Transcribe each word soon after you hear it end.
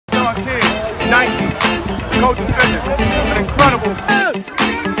young kids, Nike, Coach's Fitness, an incredible.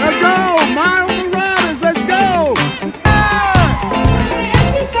 Let's go, Marauders, let's go.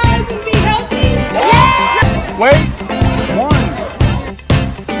 Exercise and be healthy. Yeah. Wait, one.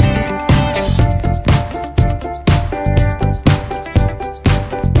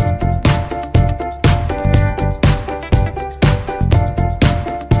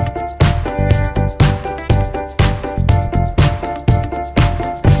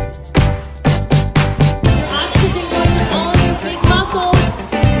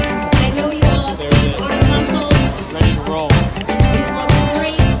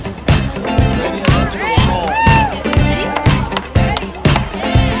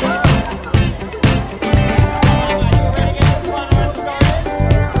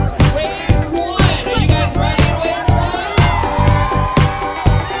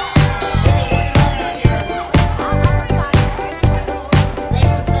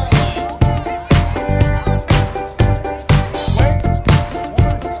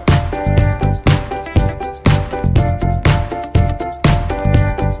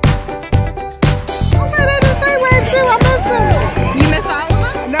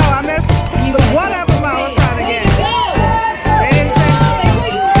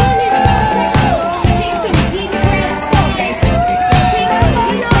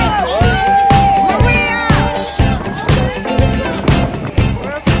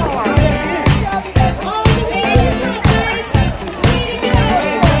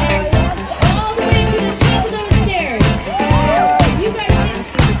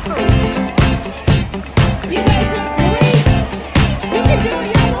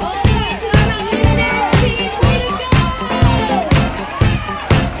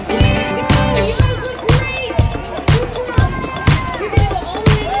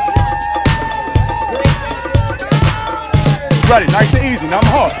 Ready, nice and easy. Now I'm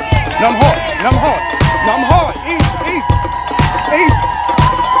hard. Now I'm hard. Now I'm hard. Now I'm hard. Easy, easy, easy.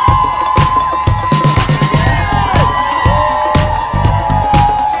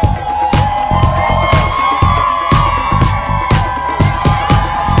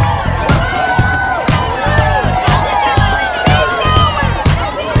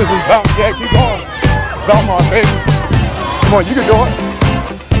 This is about, yeah, keep going. Belmont, baby. Come on, you can do it.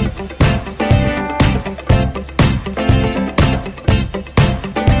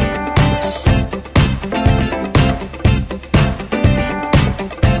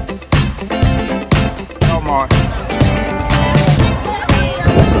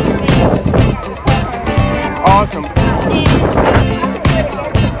 Awesome.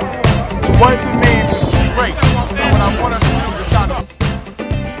 What?